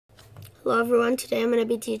Hello everyone, today I'm going to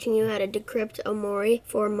be teaching you how to decrypt OMORI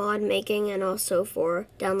for mod making and also for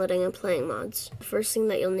downloading and playing mods. The first thing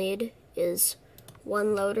that you'll need is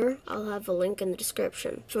one loader. I'll have a link in the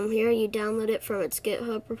description. From here you download it from its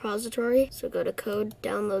GitHub repository, so go to code,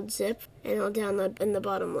 download zip, and it'll download in the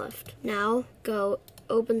bottom left. Now go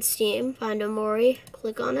open Steam, find OMORI,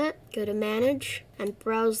 click on it, go to manage, and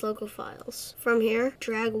browse local files. From here,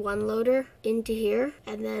 drag one loader into here,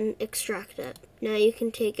 and then extract it. Now you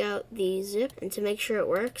can take out the zip, and to make sure it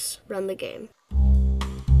works, run the game.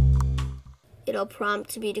 It'll prompt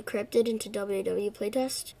to be decrypted into www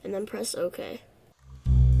playtest, and then press OK.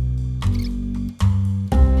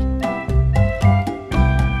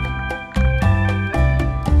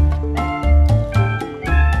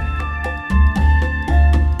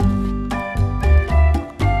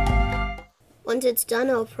 Once it's done,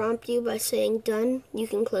 it'll prompt you by saying done. You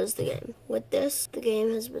can close the game. With this, the game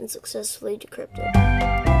has been successfully decrypted.